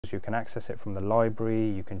you can access it from the library,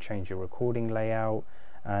 you can change your recording layout,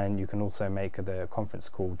 and you can also make the conference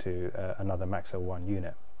call to another MAXELL1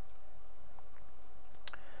 unit.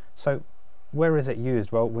 So where is it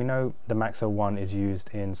used? Well, we know the MAXELL1 is used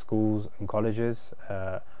in schools and colleges,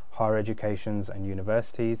 higher educations and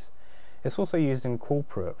universities. It's also used in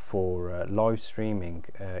corporate for live streaming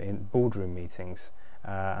in boardroom meetings,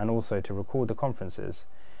 and also to record the conferences.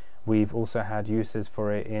 We've also had uses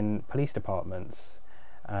for it in police departments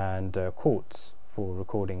and courts for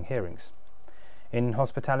recording hearings. In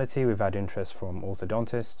hospitality, we've had interest from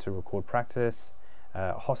orthodontists to record practice,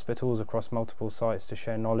 hospitals across multiple sites to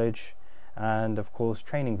share knowledge, and of course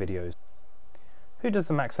training videos. Who does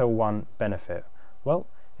the MAXELL1 benefit? Well,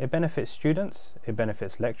 it benefits students, it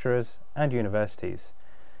benefits lecturers and universities.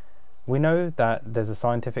 We know that there's a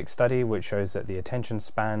scientific study which shows that the attention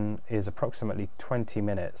span is approximately 20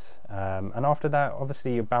 minutes, and after that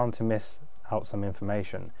obviously you're bound to miss out some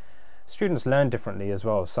information. Students learn differently as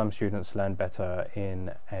well. Some students learn better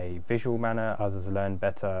in a visual manner, others learn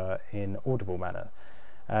better in audible manner.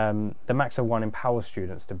 The MAXELL1 empowers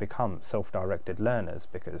students to become self-directed learners,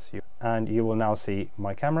 because you will now see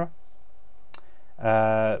my camera.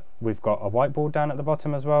 We've got a whiteboard down at the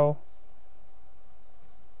bottom as well,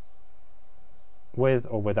 with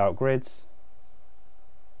or without grids.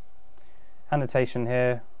 Annotation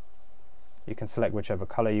here, you can select whichever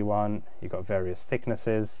color you want. You've got various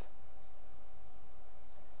thicknesses,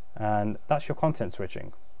 and that's your content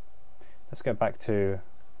switching. Let's go back to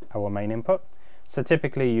our main input. So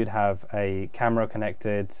typically you'd have a camera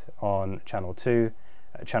connected on channel 2,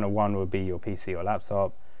 channel 1 would be your PC or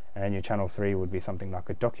laptop, and your channel 3 would be something like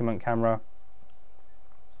a document camera.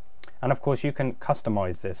 And of course you can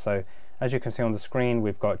customize this. So as you can see on the screen,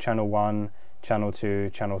 we've got channel 1, channel 2,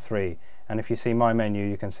 channel 3, and if you see my menu,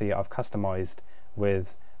 you can see I've customized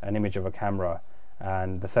with an image of a camera,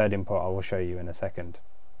 and the third input I will show you in a second.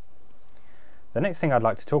 The next thing I'd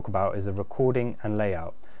like to talk about is the recording and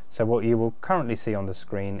layout. So what you will currently see on the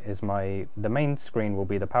screen is the main screen will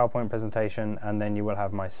be the PowerPoint presentation, and then you will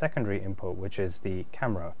have my secondary input, which is the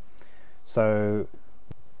camera. So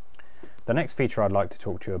the next feature I'd like to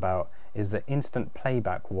talk to you about is the instant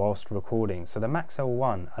playback whilst recording. So the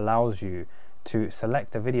MAXELL1 allows you to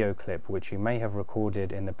select a video clip which you may have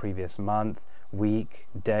recorded in the previous month, week,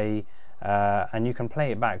 day, and you can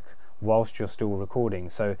play it back whilst you're still recording.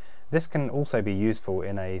 So this can also be useful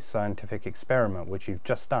in a scientific experiment which you've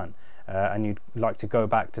just done, and you'd like to go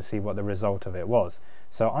back to see what the result of it was.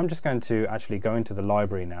 So I'm just going to actually go into the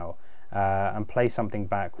library now and play something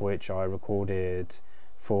back which I recorded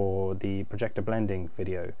for the projector blending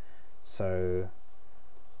video. So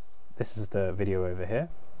this is the video over here.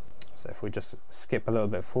 So if we just skip a little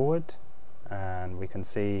bit forward, and we can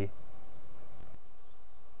see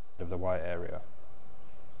of the white area.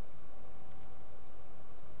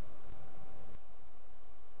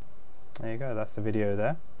 There you go, that's the video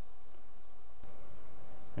there.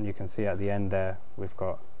 And you can see at the end there we've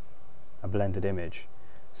got a blended image.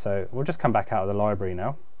 So we'll just come back out of the library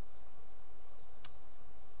now.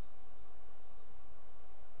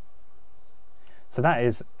 So that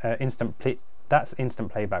is instant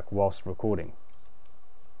playback whilst recording.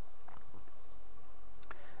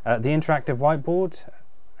 The interactive whiteboard,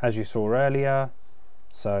 as you saw earlier,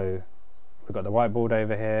 so we've got the whiteboard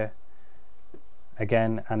over here.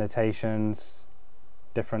 Again, annotations,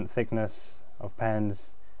 different thickness of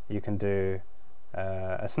pens. You can do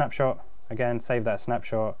a snapshot, again, save that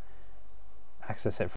snapshot, access it